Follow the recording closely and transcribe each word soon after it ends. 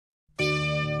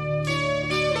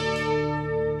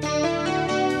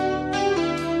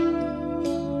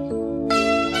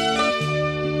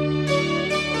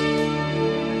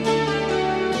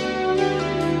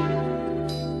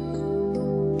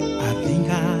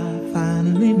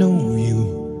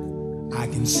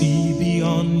see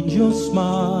beyond your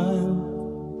smile.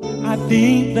 I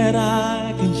think that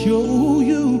I can show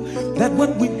you that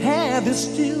what we have is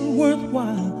still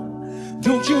worthwhile.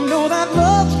 Don't you know that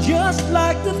love's just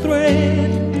like the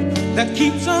thread that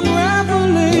keeps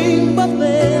unraveling, but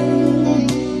then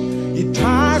it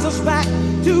ties us back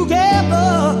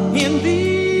together in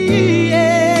the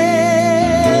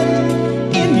end.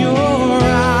 In your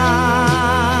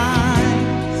eyes,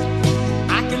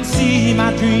 I can see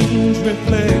my dreams'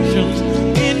 reflections.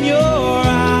 In your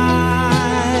eyes,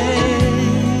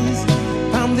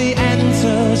 found the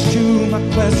answers to my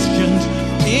questions.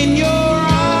 In your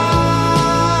eyes,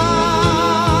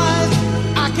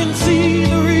 I can see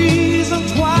the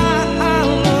reasons why our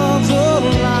love's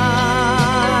alive.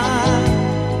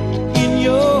 In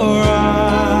your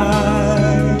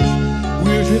eyes,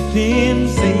 we're drifting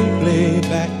safely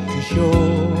back to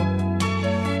shore.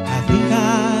 I think I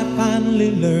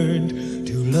finally learned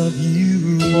to love you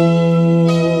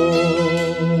more.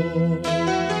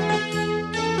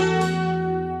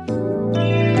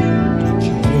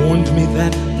 You warned me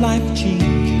that life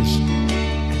changes and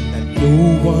that no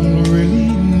one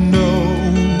really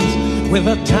knows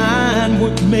whether time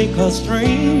would make us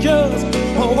strangers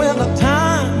or whether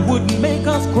time would make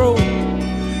us grow.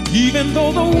 Even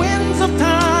though the winds of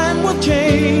time will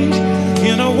change,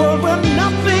 in a world where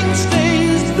nothing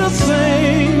stays the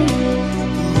same,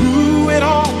 through it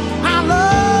all, our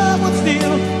love would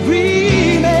still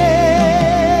remain.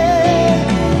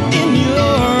 In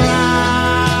your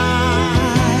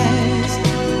eyes,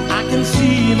 I can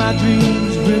see my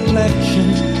dreams'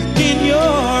 reflections. In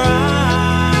your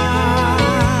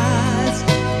eyes,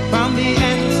 found the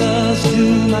answers to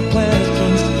my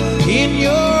questions. In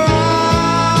your eyes,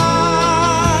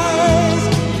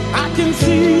 I can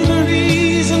see the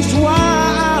reasons why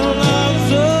our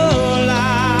love's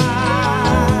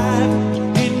alive.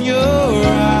 In your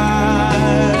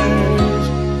eyes,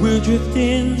 we're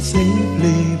drifting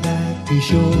safely back to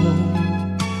shore.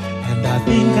 And I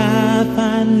think I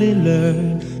finally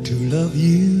learned to love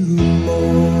you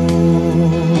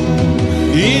more.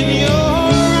 In your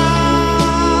eyes,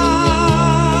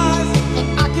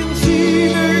 I can see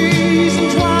the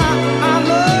reasons why our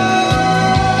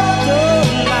love's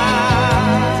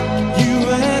alive. You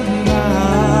and I,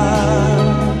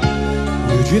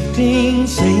 we're drifting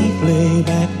safely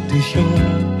back to shore.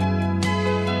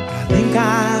 I think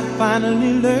I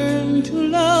finally learned to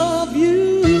love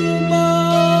you more.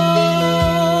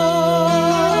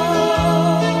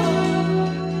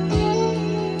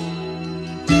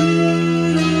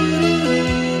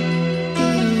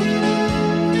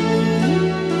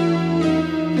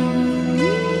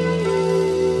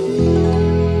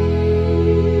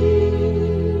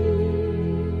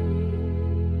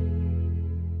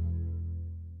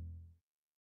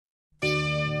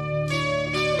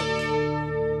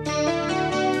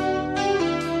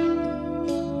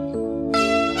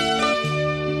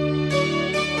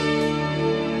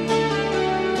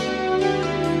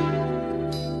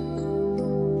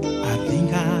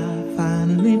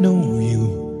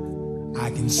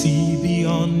 See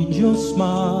beyond your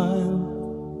smile.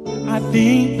 I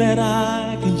think that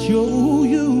I can show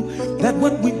you that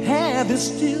what we have is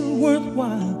still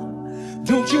worthwhile.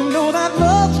 Don't you know that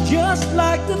love's just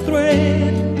like the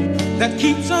thread that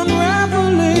keeps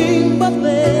unraveling, but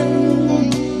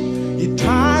then it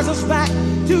ties us back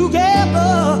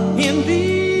together in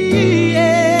the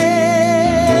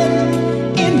end.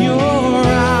 In your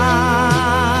eyes,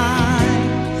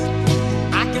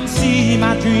 I can see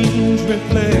my dreams'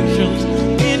 reflections.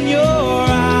 In your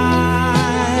eyes,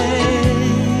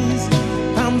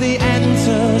 found the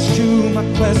answers to my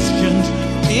questions.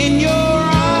 In your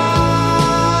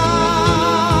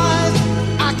eyes,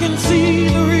 I can see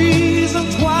the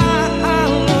reasons why our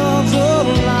love's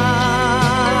alive.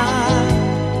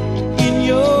 In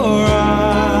your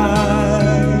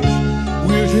eyes,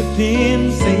 we're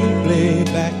drifting safely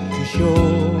back to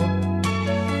shore.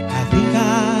 I think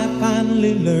I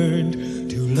finally learned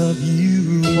to love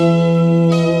you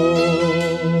more.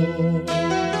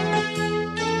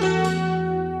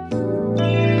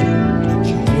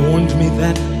 You warned me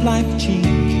that life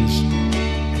changes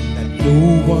and that no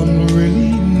one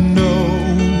really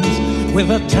knows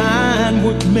whether time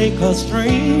would make us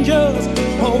strangers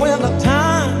or whether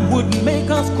time would make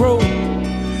us grow.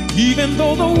 Even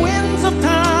though the winds of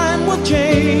time will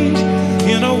change,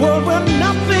 in a world where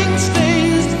nothing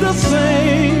stays the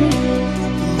same,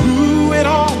 through it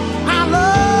all, our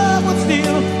love would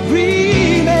still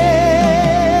remain.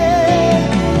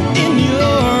 In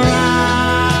your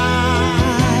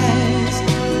eyes,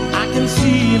 I can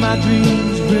see my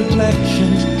dreams'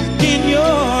 reflections. In your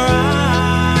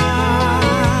eyes,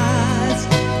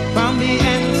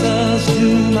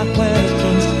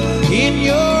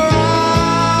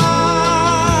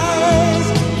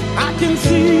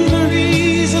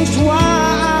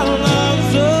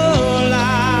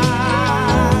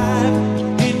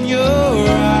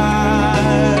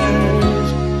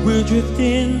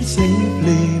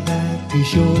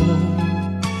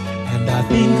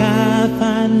 think I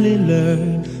finally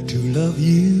learned to love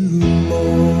you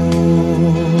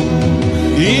more.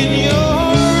 In your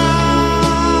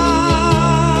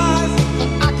eyes,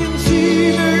 I can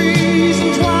see the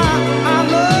reasons why I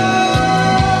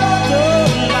love the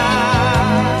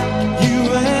life. You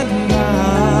and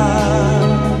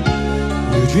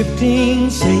we're drifting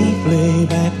safely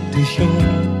back to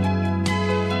shore.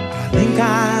 I think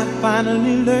I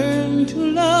finally learned to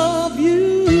love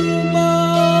you more.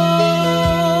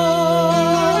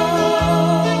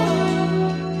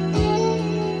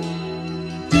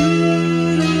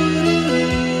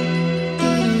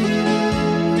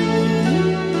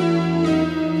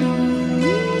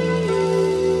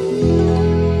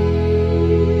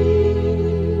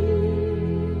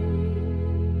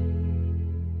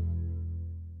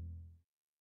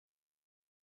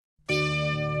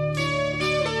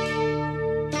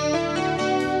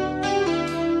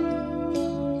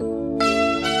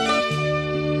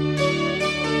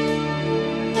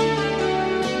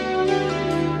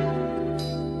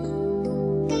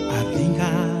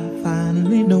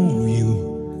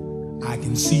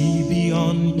 See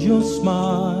beyond your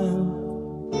smile.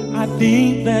 I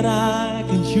think that I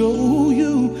can show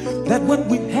you that what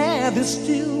we have is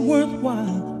still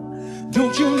worthwhile.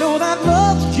 Don't you know that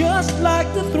love's just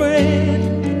like the thread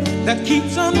that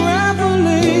keeps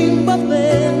unraveling, but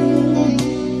then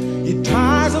it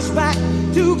ties us back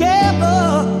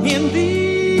together in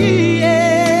the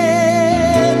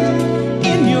end.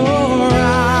 In your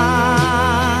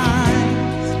eyes,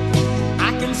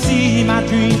 I can see my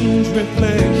dreams,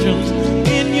 reflections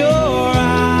in your eyes.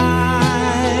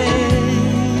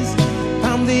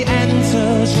 Found the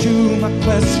answers to my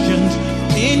questions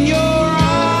in your eyes.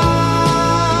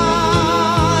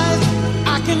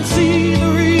 I can see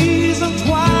the reasons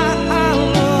why our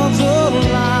love's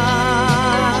alive.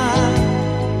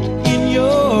 In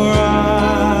your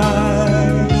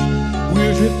eyes,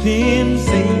 we're drifting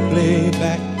safely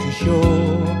back to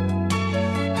shore.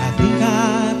 I think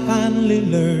I finally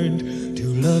learned to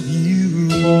love you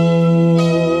more.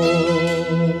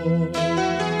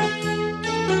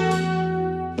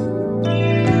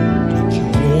 You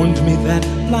warned me that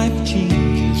life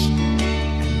changes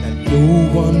and that no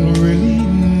one really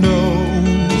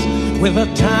knows whether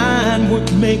time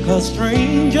would make us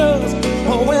strangers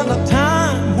or whether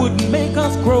time would make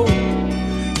us grow.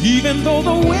 Even though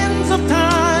the winds of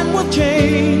time will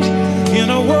change in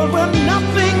a world where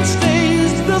nothing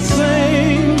stays the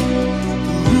same,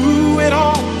 through it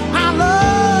all, our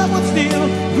love would still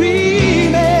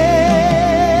remain.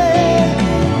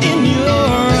 In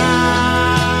your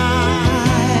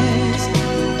eyes,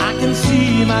 I can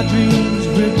see my dreams,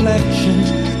 reflections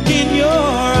in your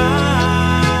eyes.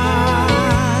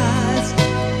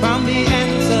 Found the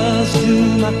answers to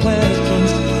my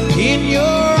questions in your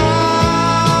eyes.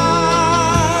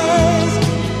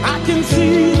 I can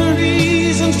see the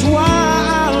reasons why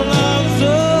our love's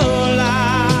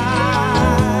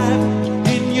alive.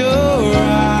 In your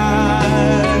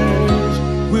eyes,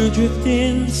 we're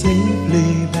drifting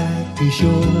safely back to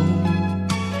shore.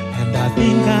 And I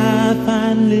think I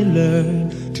finally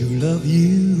learned to love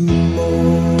you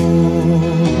more.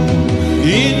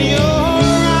 In your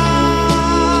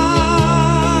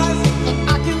eyes,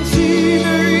 I can see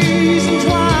the reasons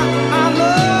why I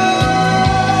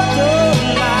love the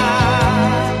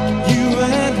life. You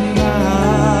and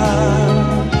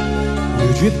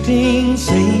we're drifting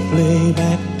safely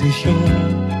back to shore.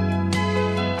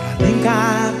 I think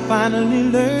I finally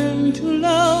learned to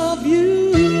love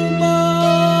you more.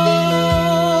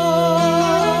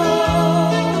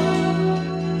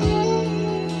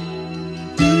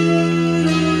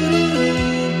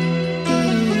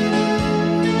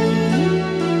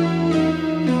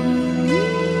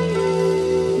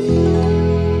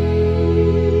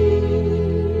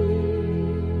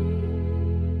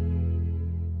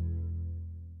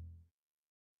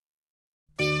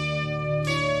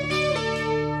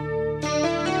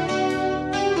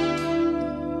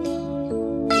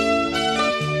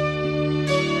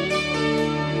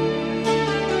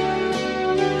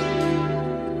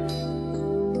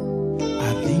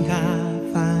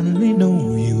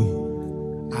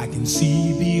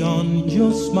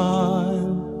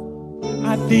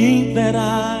 I think that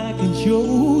I can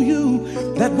show you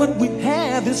that what we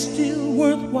have is still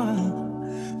worthwhile.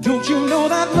 Don't you know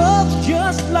that love's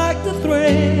just like the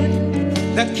thread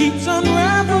that keeps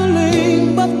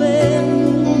unraveling, but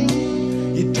then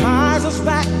it ties us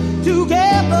back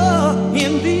together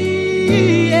in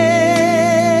the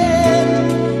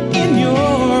end. In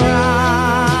your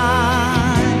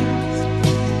eyes,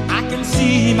 I can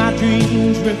see my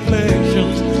dreams,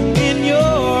 reflections in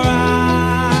your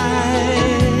eyes.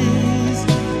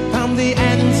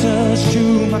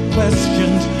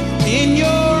 questions in your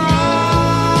eyes.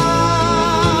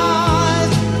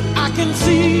 I can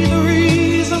see the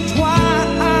reasons why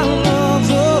our love's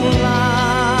alive.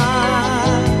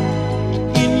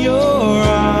 In your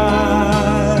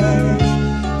eyes,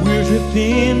 we're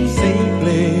drifting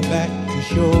safely back to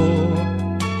shore.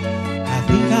 I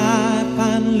think I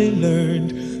finally learned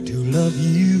to love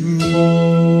you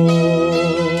more.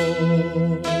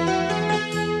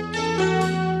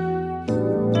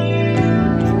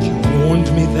 You warned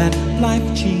me that life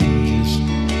changes,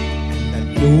 that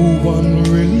no one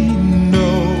really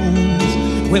knows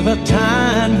whether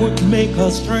time would make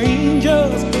us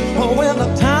strangers or whether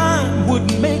time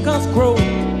would make us grow.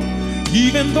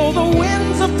 Even though the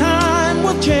winds of time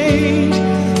will change,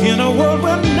 in a world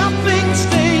where nothing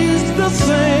stays the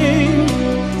same,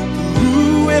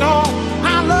 through it all,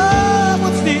 our love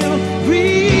would still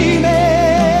remain.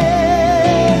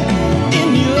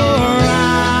 In your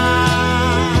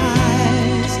eyes,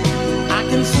 I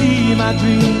can see my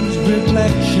dreams'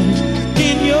 reflections.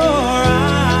 In your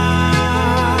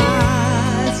eyes,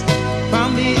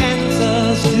 found the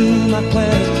answers to my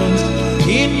questions.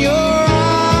 In your eyes,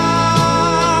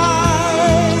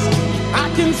 I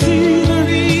can see the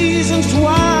reasons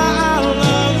why our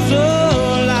love's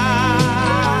alive.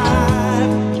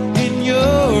 In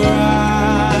your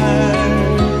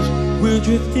eyes, we're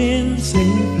drifting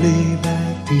safely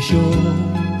back to shore.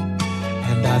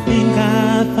 And I think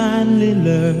I finally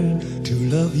learned to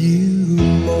love you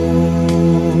more.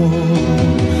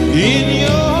 In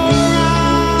your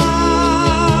eyes,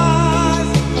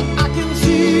 I can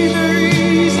see the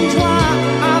reasons why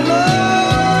our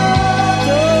love's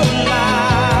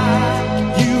alive.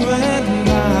 You and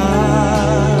I,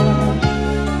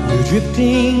 we're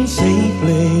drifting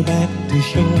safely back to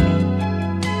shore.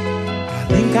 I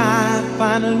think I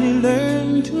finally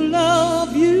learned to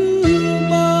love you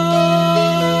more.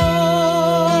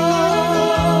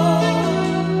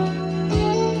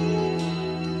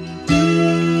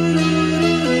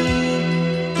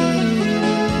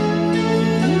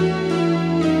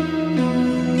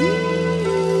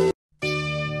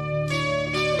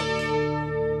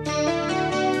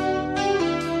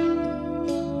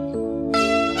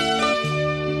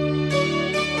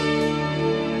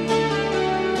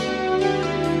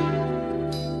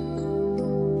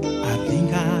 I think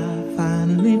I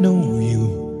finally know you.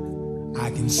 I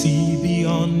can see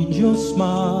beyond your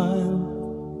smile.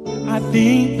 I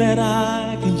think that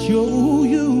I can show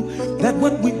you that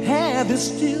what we have is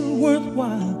still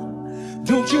worthwhile.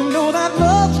 Don't you know that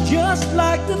love's just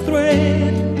like the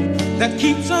thread that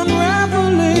keeps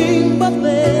unraveling, but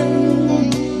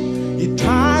then it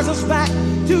ties us back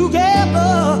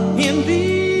together in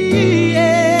the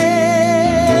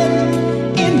end.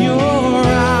 In your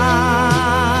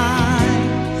eyes,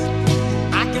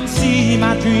 I can see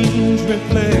my dreams'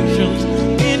 reflections.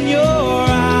 In your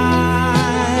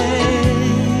eyes,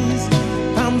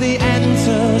 found the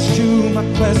answers to my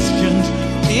questions.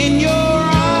 In your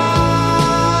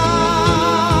eyes,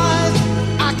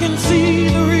 I can see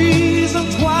the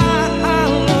reasons why our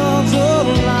love's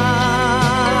alive.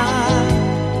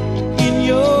 In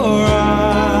your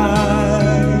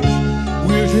eyes,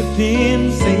 we're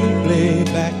drifting safely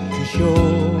back to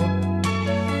shore.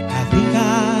 I think I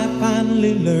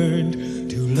finally learned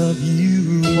to love you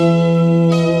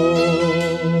more.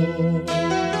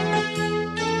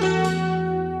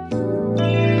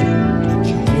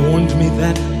 You warned me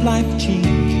that life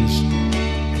changes,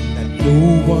 that no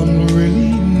one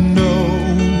really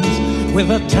knows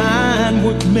whether time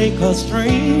would make us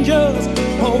strangers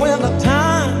or whether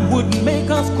time would make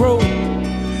us grow.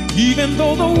 Even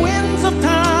though the winds of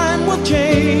time will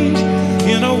change,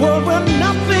 in a world where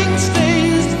nothing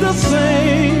stays the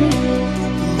same,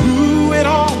 through it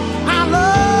all, our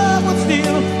love will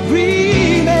still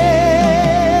remain.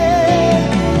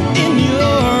 In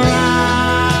your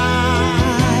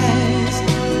eyes,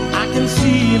 I can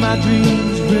see my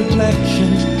dreams'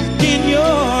 reflections. In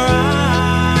your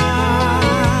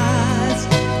eyes,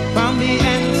 found the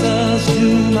answers to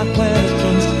my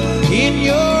questions. In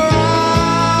your eyes,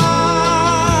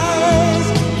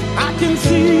 I can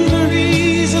see the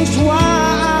reasons why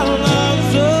our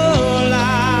love's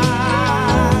alive.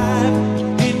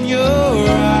 In your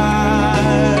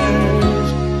eyes,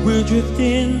 we're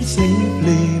drifting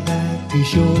safely back to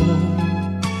shore.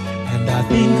 And I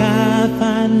think I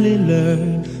finally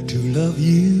learned to love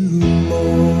you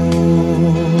more.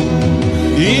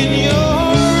 In your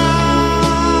eyes,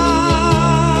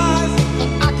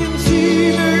 I can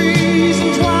see the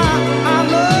reasons why our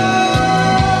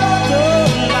love's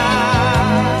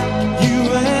alive. You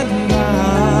and I,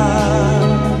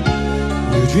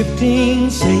 we're drifting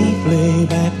safely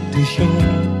back to shore.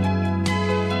 shore.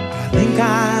 I think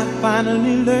I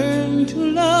finally learned to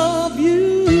love you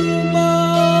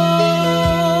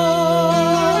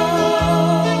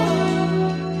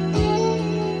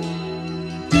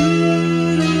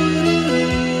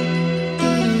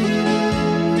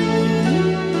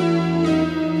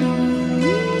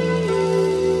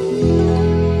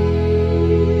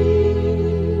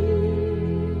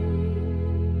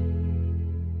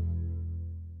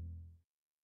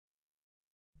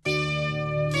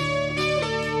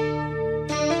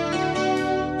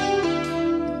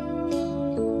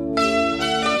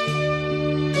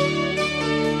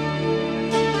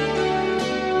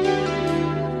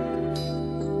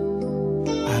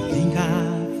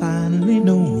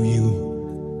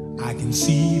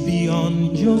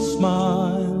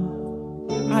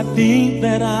I think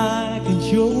that I can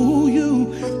show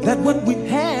you that what we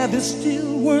have is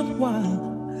still worthwhile.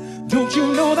 Don't you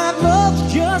know that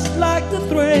love's just like the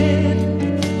thread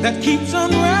that keeps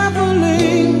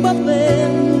unraveling, but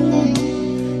then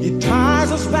it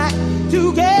ties us back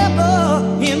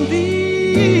together in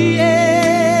the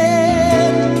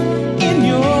end. In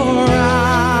your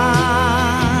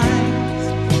eyes,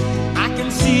 I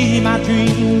can see my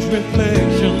dreams'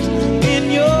 reflections. In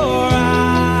your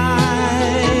eyes,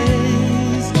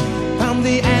 found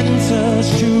the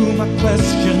answers to my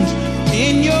questions.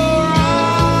 In your eyes,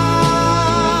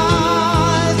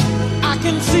 I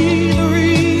can see the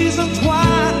reasons why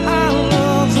our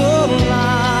love's alive.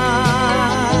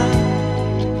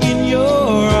 In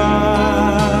your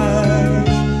eyes,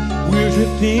 we're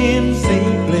drifting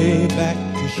safely back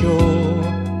to shore.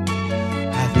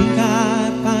 I think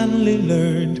I finally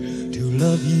learned to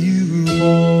love you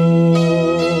more.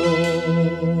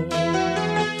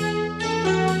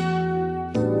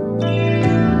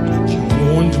 You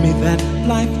warned me that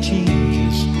life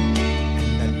changes,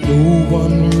 that no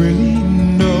one really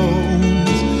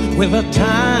knows whether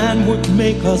time would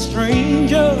make us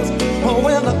strangers or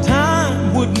whether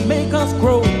time would make us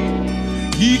grow.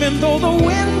 Even though the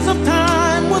winds of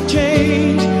time will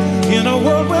change, in a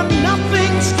world where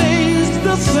nothing stays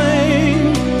the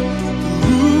same,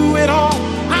 through it all,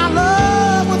 our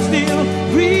love would still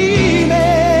remain.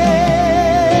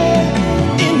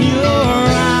 In your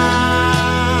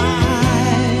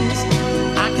eyes,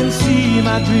 I can see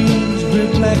my dreams'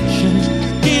 reflections.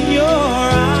 In your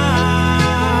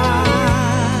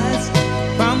eyes,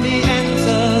 found the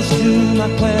answers to my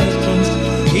questions.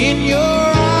 In your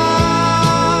eyes,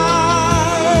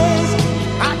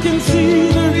 I can see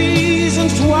the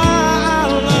reasons why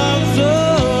our love's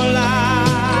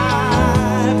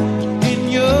alive. In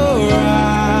your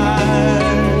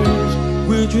eyes,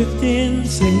 we're drifting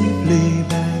safely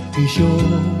back to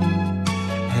shore.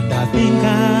 And I think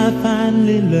I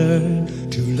finally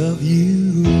learned to love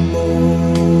you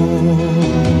more.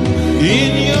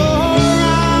 In your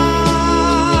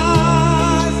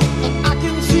eyes, I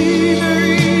can see the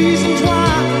reasons why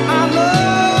our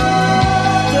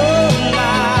love's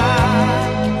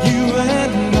alive. You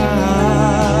and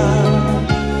I,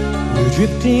 we're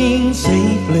drifting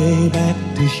safely back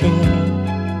to shore.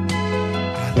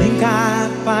 I think I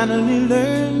finally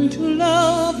learned to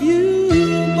love you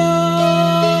more.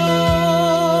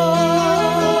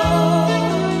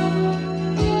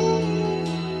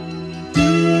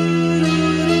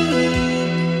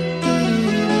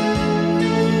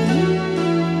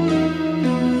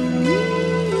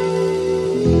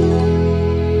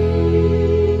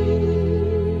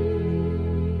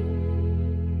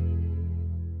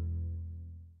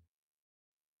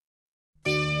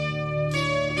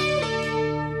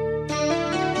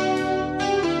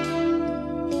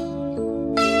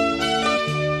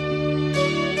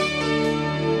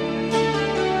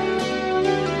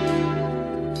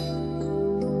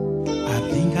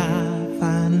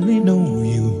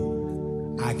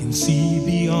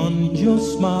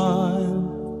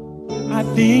 I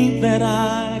think that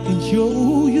I can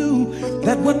show you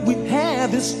that what we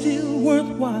have is still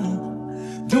worthwhile.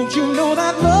 Don't you know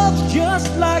that love's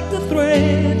just like the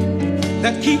thread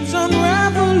that keeps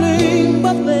unraveling,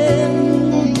 but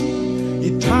then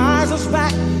it ties us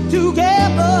back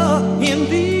together in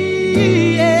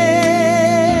the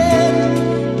end.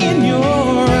 In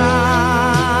your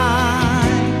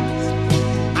eyes,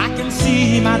 I can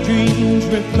see my dreams'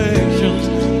 reflections.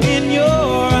 In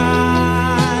your eyes,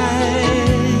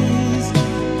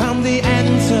 found the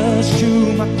answers to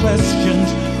my questions.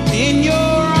 In your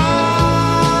eyes,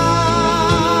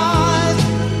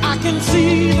 I can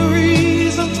see the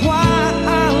reasons why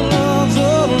our love's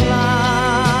alive.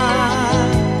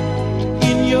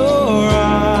 In your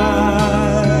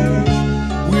eyes,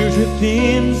 we're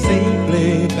drifting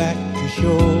safely back to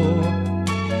shore.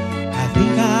 I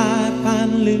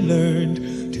finally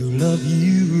learned to love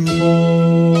you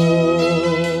more.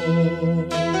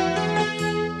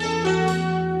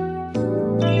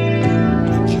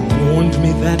 You warned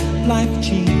me that life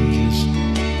changes,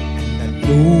 that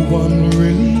no one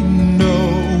really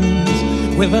knows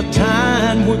whether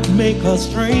time would make us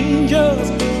strangers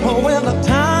or whether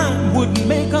time would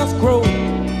make us grow.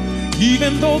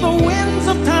 Even though the winds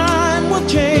of time will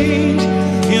change,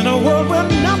 in a world where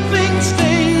nothing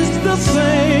stays the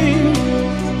same,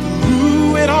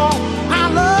 through it all, our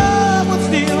love will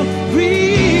still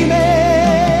remain.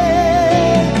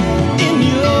 In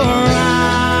your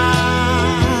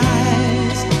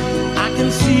eyes, I can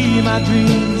see my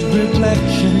dreams'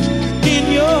 reflections.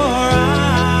 In your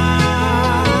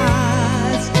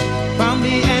eyes, found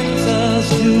the answers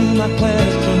to my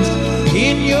questions.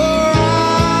 In your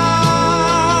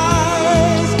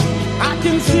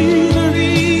see the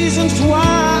reasons why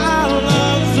our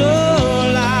love's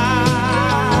alive.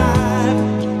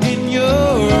 In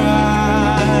your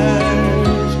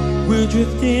eyes, we're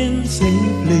drifting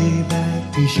safely back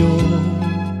to shore,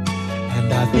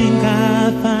 and I think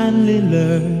I finally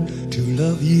learned to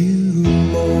love you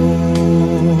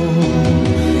more.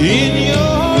 In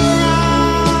your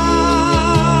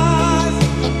eyes,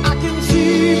 I can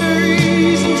see the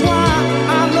reasons why I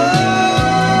love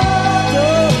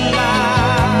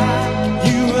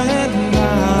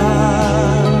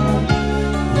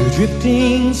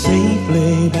drifting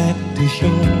safely back to shore.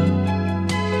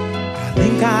 I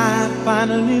think I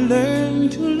finally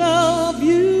learned to love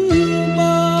you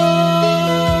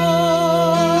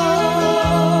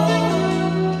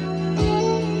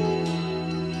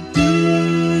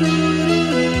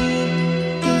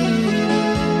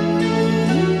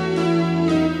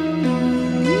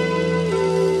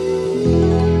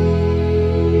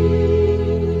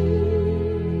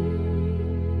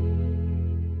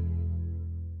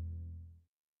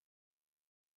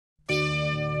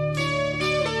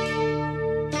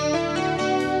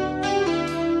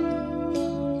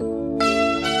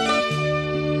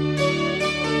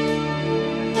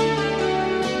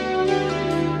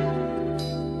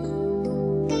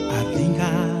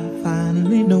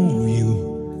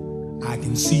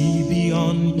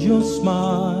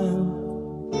smile.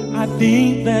 I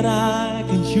think that I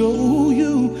can show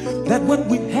you that what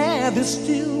we have is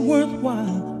still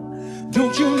worthwhile.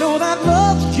 Don't you know that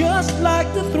love's just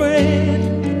like the thread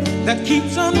that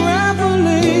keeps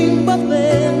unraveling, but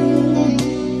then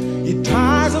it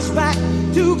ties us back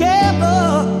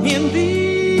together in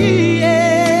the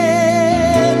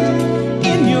end.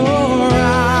 In your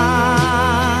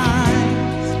eyes,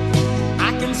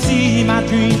 I can see my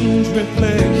dreams'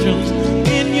 reflections.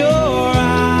 In your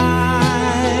eyes,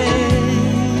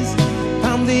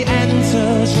 found the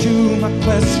answers to my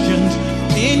questions.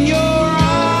 In your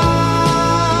eyes,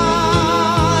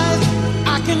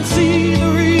 I can see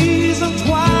the reasons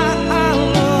why our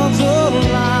love's alive.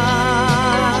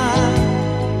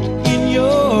 In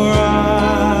your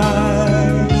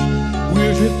eyes,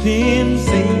 we're drifting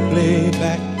safely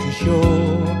back to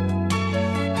shore.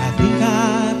 I think I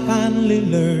finally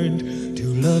learned to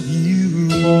love you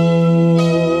more.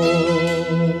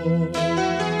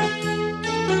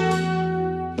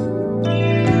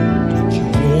 You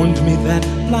warned me that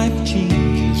life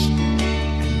changes,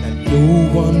 that no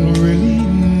one really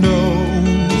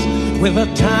knows whether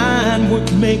time would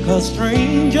make us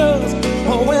strangers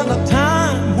or whether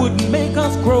time would make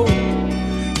us grow.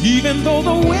 Even though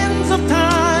the winds of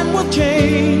time will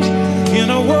change, in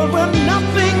a world where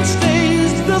nothing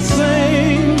stays the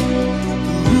same,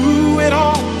 through it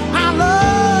all, our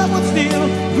love would still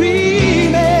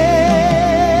remain.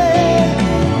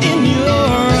 In your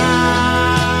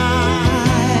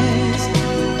eyes,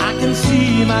 I can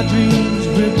see my dreams'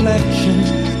 reflections.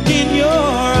 In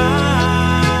your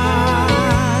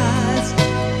eyes,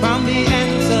 found the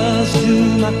answers to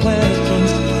my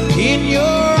questions. In your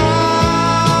eyes,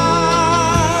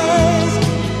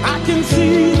 I can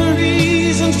see the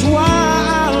reasons why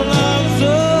our love's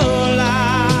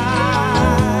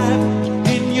alive.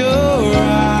 In your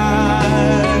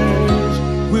eyes,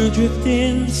 we're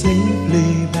drifting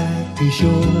safely back to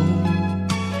shore,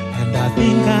 and I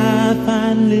think I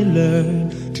finally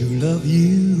learned to love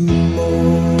you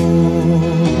more.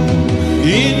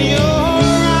 In your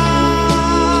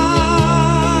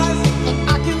eyes,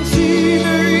 I can see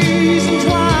the reasons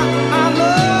why I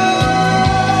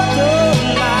love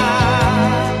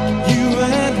alive. You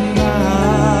and I,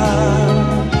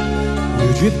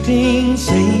 we're drifting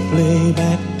safely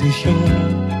back to shore.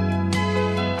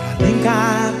 I think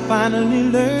I finally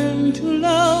learned to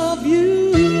love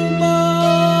you more.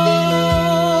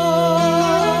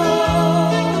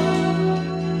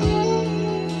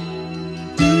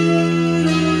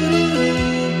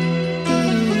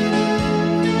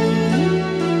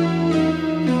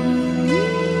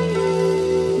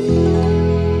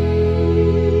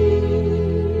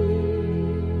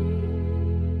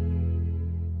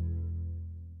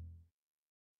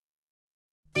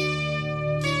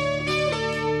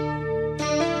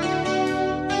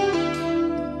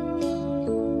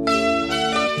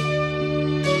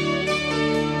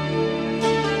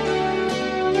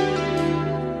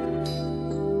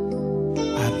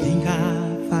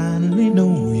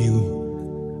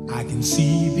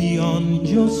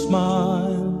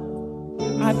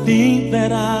 think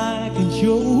that I can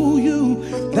show you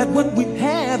that what we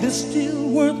have is still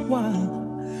worthwhile?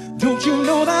 Don't you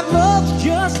know that love's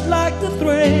just like the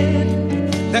thread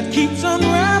that keeps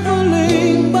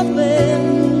unraveling, but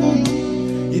then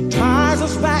it ties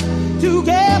us back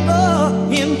together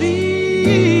in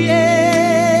the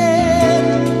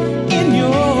end. In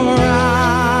your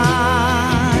eyes,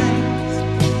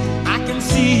 I can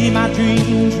see my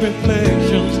dreams'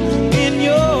 reflections. In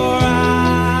your eyes,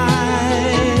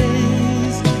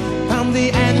 found the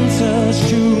answers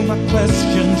to my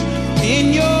questions. In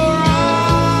your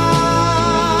eyes,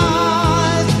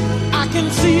 I can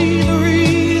see the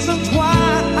reasons why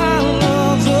our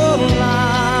love's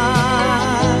alive.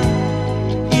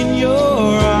 In your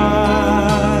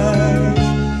eyes,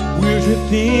 we're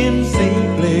drifting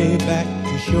safely back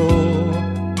to shore.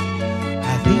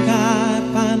 I think I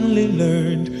finally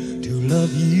learned to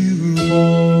love you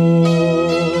more.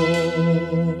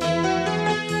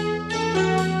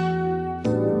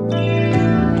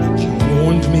 You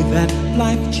warned me that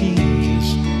life changes,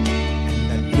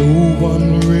 that no one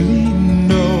really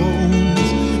knows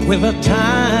whether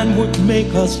time would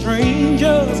make us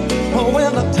strangers or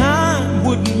whether time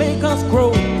would make us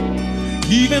grow.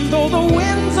 Even though the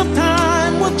winds of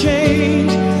time will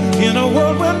change, in a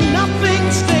world where nothing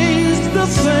stays the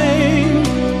same,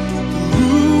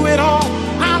 through it all,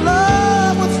 our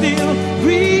love would still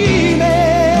remain.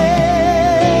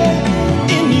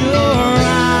 In your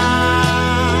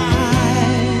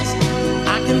eyes,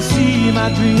 I can see my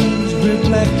dreams'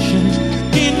 reflections.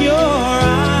 In your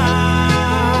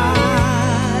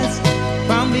eyes,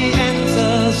 found the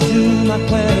answers to my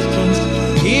questions.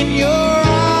 In your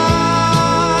eyes,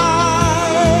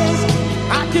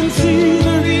 I can see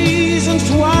the reasons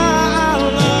why our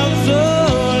love's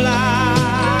alive.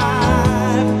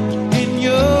 In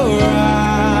your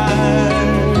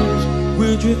eyes,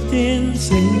 we're drifting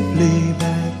safely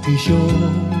back to shore,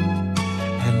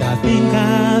 and I think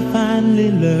I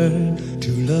finally learned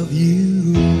to love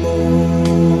you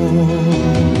more.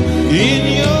 In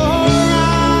your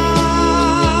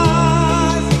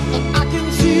eyes, I can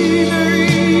see the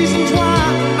reasons why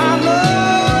our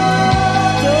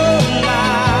love's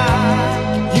alive.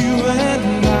 You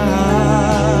and I,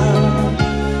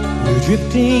 we're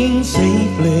drifting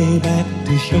safely back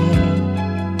to shore.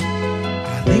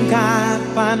 I think I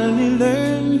finally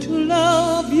learned to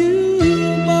love you.